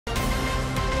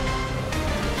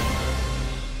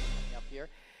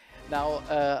Now,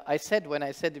 I said when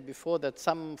I said it before that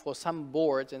for some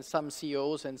boards and some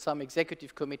CEOs and some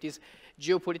executive committees,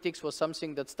 geopolitics was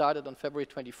something that started on February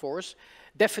 24th.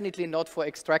 Definitely not for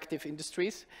extractive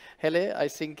industries. Helle, I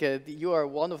think you are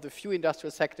one of the few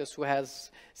industrial sectors who has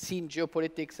seen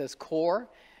geopolitics as core.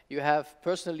 You have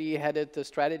personally headed the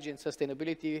strategy and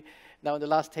sustainability now in the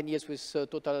last 10 years with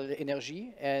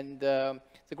TotalEnergies, and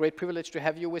it's a great privilege to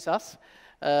have you with us.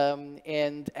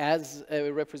 And as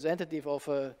a representative of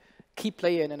a key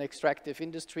player in an extractive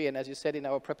industry, and as you said in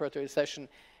our preparatory session,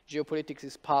 geopolitics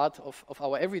is part of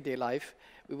our everyday life.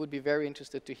 We would be very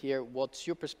interested to hear what's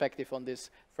your perspective on this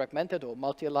fragmented or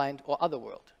multi-aligned or other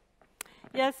world.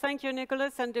 Yes, thank you,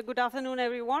 Nicholas, and good afternoon,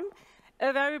 everyone.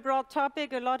 A very broad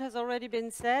topic, a lot has already been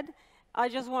said. I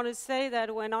just want to say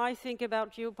that when I think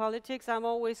about geopolitics, I'm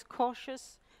always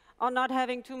cautious on not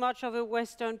having too much of a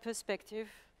Western perspective.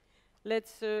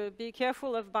 Let's be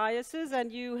careful of biases,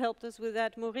 and you helped us with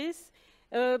that, Maurice.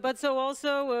 But so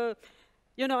also,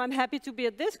 you know, I'm happy to be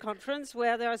at this conference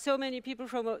where there are so many people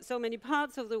from so many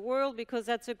parts of the world, because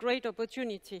that's a great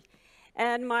opportunity.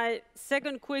 And my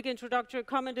second quick introductory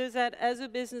comment is that as a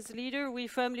business leader, we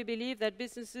firmly believe that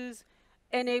businesses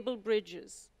enable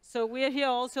bridges. So we're here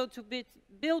also to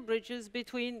build bridges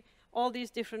between all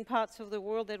these different parts of the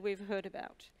world that we've heard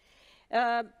about.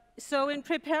 So in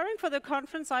preparing for the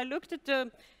conference, I looked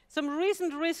at some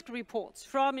recent risk reports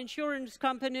from insurance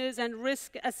companies and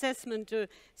risk assessment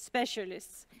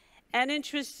specialists. And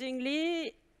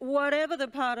interestingly, whatever the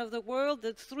part of the world,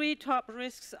 the three top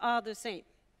risks are the same.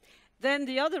 Then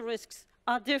the other risks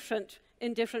are different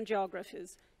in different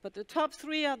geographies. But the top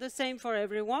three are the same for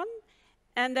everyone,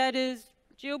 and that is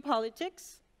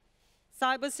geopolitics,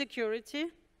 cybersecurity,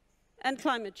 and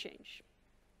climate change.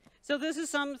 So this is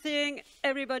something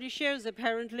everybody shares,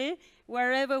 apparently,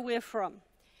 wherever we're from.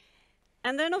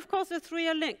 And then, of course, the three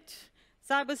are linked.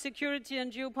 Cybersecurity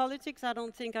and geopolitics, I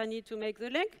don't think I need to make the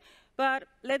link. But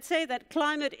let's say that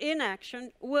climate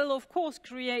inaction will, of course,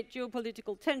 create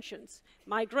geopolitical tensions,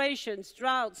 migrations,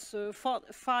 droughts,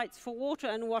 fights for water,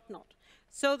 and whatnot.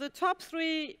 So the top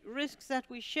three risks that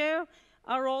we share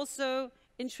are also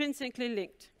intrinsically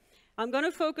linked. I'm going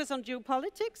to focus on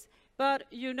geopolitics. But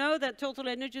you know that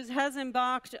TotalEnergies has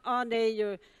embarked on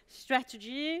a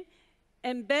strategy,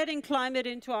 embedding climate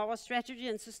into our strategy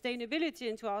and sustainability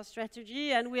into our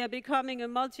strategy, and we are becoming a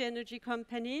multi-energy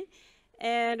company,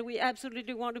 and we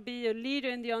absolutely want to be a leader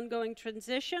in the ongoing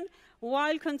transition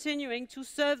while continuing to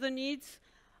serve the needs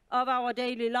of our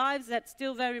daily lives that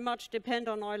still very much depend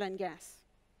on oil and gas.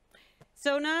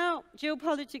 So now,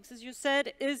 geopolitics, as you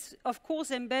said, is of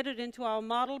course embedded into our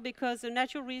model because the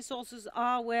natural resources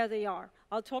are where they are.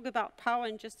 I'll talk about power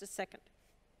in just a second.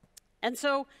 And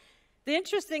so the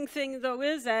interesting thing, though,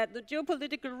 is that the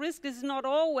geopolitical risk is not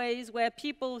always where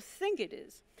people think it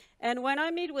is. And when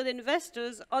I meet with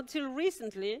investors, until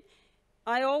recently,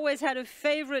 I always had a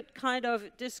favorite kind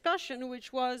of discussion,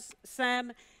 which was,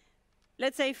 Sam,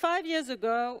 let's say 5 years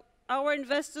ago, our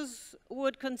investors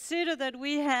would consider that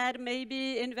we had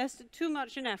maybe invested too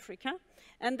much in Africa,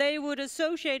 and they would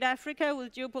associate Africa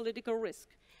with geopolitical risk.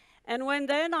 And when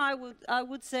then I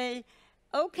would say,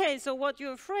 okay, so what's you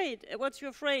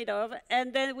afraid of?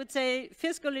 And then it would say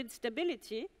fiscal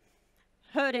instability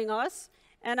hurting us.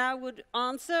 And I would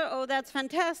answer, oh, that's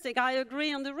fantastic. I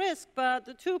agree on the risk. But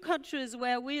the two countries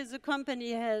where we as a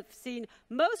company have seen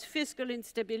most fiscal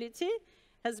instability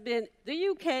has been the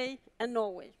UK and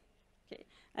Norway. Okay.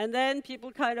 And then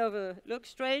people kind of look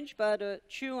strange, but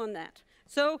chew on that.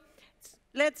 So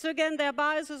let's, again, there are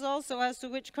biases also as to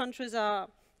which countries are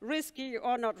risky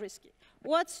or not risky.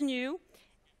 What's new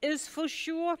is for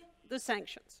sure the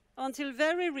sanctions. Until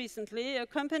very recently, a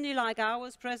company like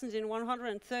ours present in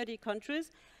 130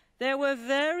 countries, there were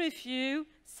very few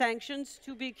sanctions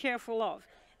to be careful of.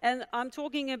 And I'm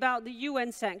talking about the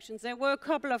UN sanctions. There were a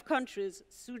couple of countries,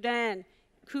 Sudan,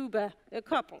 Cuba, a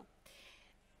couple.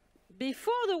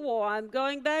 Before the war, I'm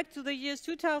going back to the years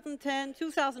 2010,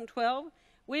 2012,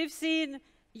 we've seen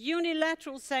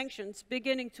unilateral sanctions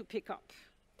beginning to pick up.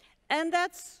 And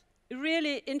that's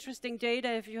really interesting data.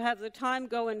 If you have the time,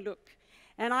 go and look.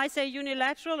 And I say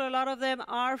unilateral, a lot of them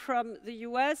are from the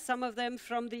US, some of them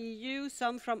from the EU,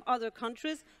 some from other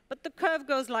countries, but the curve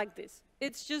goes like this.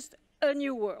 It's just a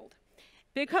new world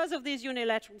because of these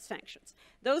unilateral sanctions.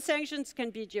 Those sanctions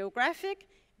can be geographic,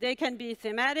 they can be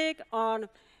thematic on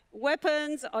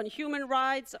weapons, on human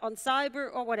rights, on cyber,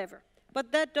 or whatever.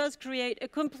 But that does create a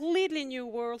completely new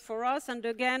world for us, and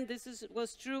again, this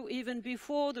was true even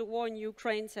before the war in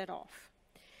Ukraine set off.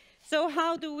 So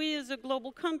how do we as a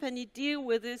global company deal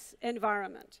with this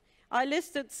environment? I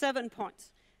listed 7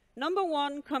 points. Number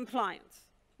one, compliance.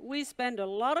 we spend a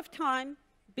lot of time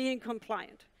being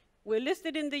compliant. We're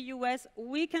listed in the US.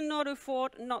 We cannot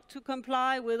afford not to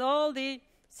comply with all the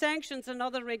sanctions and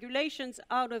other regulations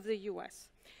out of the US.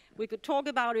 We could talk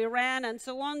about Iran and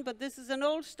so on, but this is an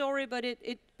old story, but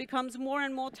it becomes more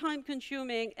and more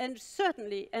time-consuming and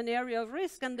certainly an area of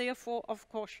risk and therefore of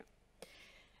caution.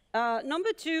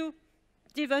 Number two,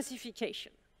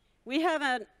 diversification. We have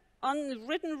an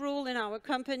unwritten rule in our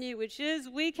company, which is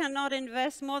we cannot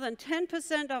invest more than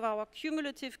 10% of our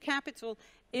cumulative capital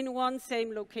in one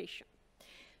same location.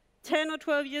 10 or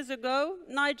 12 years ago,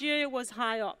 Nigeria was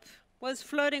high up, was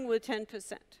flirting with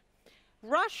 10%.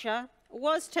 Russia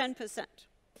was 10%,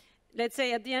 let's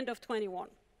say at the end of 21.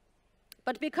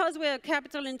 But because we're a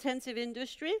capital-intensive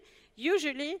industry,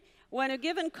 usually when a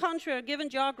given country or a given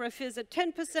geography is at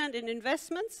 10% in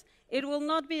investments, it will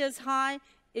not be as high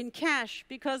in cash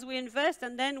because we invest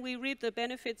and then we reap the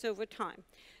benefits over time.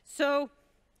 So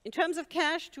in terms of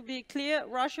cash, to be clear,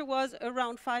 Russia was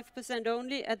around 5%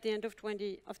 only at the end of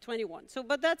 21. So,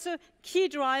 but that's a key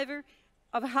driver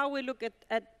of how we look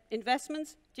at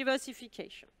investments,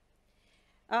 diversification.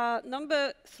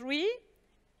 Number three,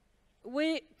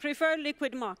 we prefer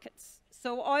liquid markets.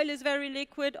 So oil is very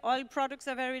liquid, oil products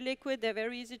are very liquid, they're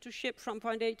very easy to ship from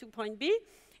point A to point B.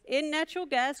 In natural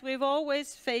gas, we've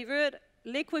always favored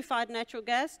liquefied natural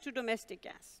gas to domestic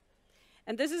gas.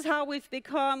 And this is how we've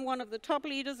become one of the top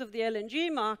leaders of the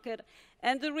LNG market,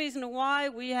 and the reason why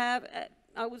we have,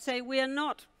 I would say, we are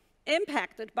not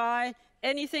impacted by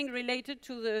anything related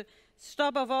to the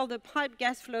stop of all the pipe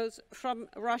gas flows from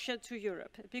Russia to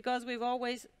Europe, because we've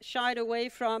always shied away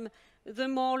from the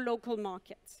more local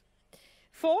markets.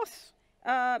 Fourth,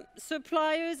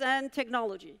 suppliers and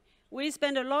technology. We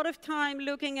spend a lot of time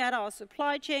looking at our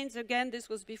supply chains. Again, this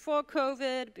was before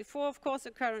COVID, before, of course,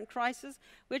 the current crisis.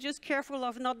 We're just careful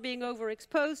of not being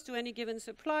overexposed to any given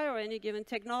supplier or any given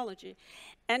technology.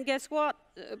 And guess what?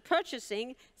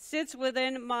 Purchasing sits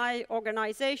within my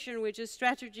organization, which is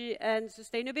strategy and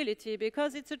sustainability,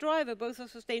 because it's a driver both of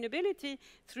sustainability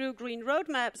through green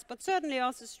roadmaps, but certainly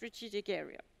also strategic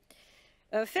area.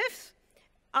 Fifth,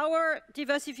 our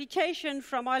diversification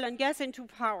from oil and gas into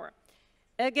power.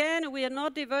 Again, we are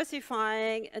not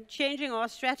diversifying and changing our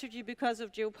strategy because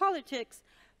of geopolitics,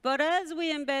 but as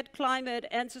we embed climate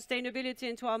and sustainability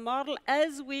into our model,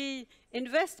 as we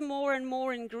invest more and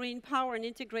more in green power and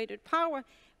integrated power,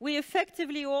 we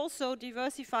effectively also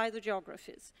diversify the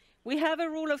geographies. We have a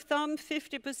rule of thumb,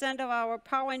 50% of our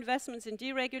power investments in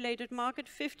deregulated market,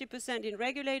 50% in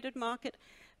regulated market.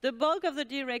 The bulk of the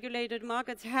deregulated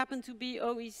markets happen to be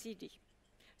OECD.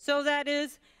 So that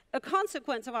is a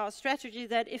consequence of our strategy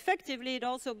that effectively it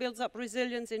also builds up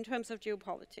resilience in terms of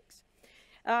geopolitics.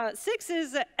 Six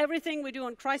is everything we do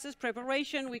on crisis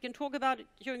preparation. We can talk about it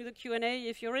during the Q&A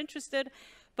if you're interested.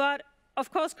 But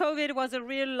of course, COVID was a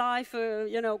real life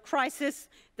crisis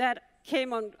that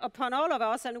came upon all of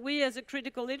us, and we as a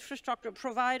critical infrastructure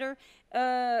provider,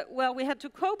 well, we had to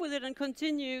cope with it and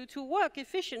continue to work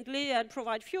efficiently and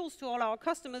provide fuels to all our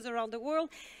customers around the world.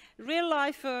 Real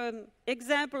life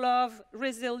example of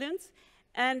resilience.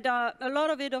 And a lot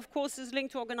of it, of course, is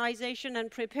linked to organization and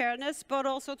preparedness, but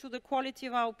also to the quality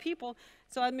of our people.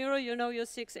 So I mirror, your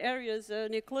 6 areas,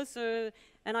 Nicholas,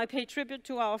 and I pay tribute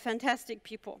to our fantastic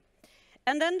people.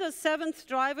 And then the 7th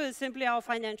driver is simply our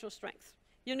financial strength.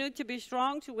 You need to be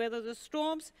strong to weather the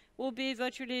storms. We'll be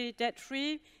virtually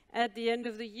debt-free at the end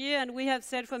of the year, and we have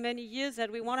said for many years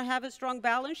that we want to have a strong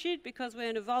balance sheet because we're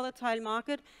in a volatile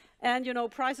market. And,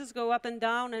 prices go up and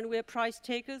down, and we're price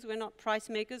takers, we're not price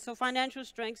makers. So financial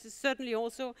strength is certainly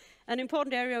also an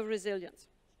important area of resilience.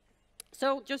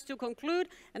 So just to conclude,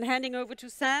 and handing over to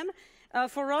Sam,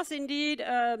 for us, indeed,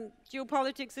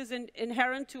 geopolitics is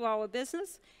inherent to our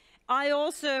business. I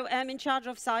also am in charge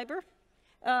of cyber.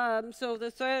 So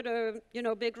the third,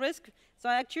 big risk. So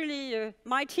actually,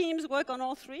 my teams work on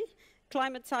all 3,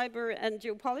 climate, cyber, and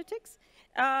geopolitics.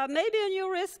 Maybe a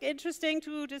new risk, interesting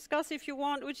to discuss if you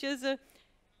want, which is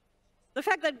the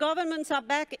fact that governments are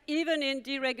back even in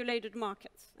deregulated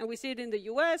markets. And we see it in the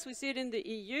US, we see it in the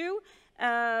EU.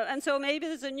 And so maybe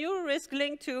there's a new risk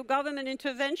linked to government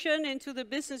intervention into the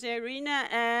business arena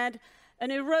and an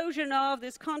erosion of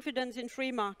this confidence in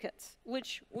free markets,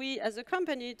 which we as a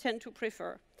company tend to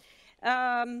prefer.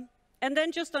 And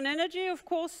then just on energy, of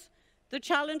course, the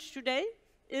challenge today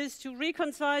is to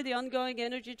reconcile the ongoing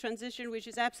energy transition, which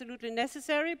is absolutely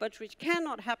necessary, but which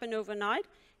cannot happen overnight,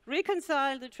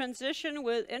 reconcile the transition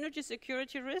with energy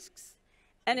security risks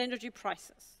and energy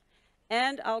prices.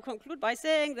 And I'll conclude by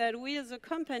saying that we as a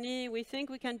company, we think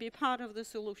we can be part of the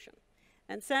solution.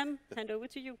 And Sam, hand over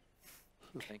to you.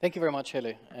 Thank you very much,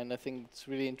 Helle. And I think it's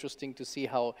really interesting to see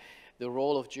how the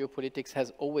role of geopolitics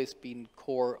has always been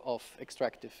core of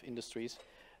extractive industries.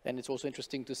 And it's also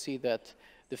interesting to see that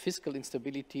the fiscal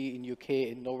instability in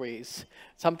UK and Norway is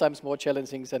sometimes more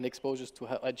challenging than exposures to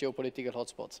geopolitical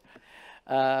hotspots.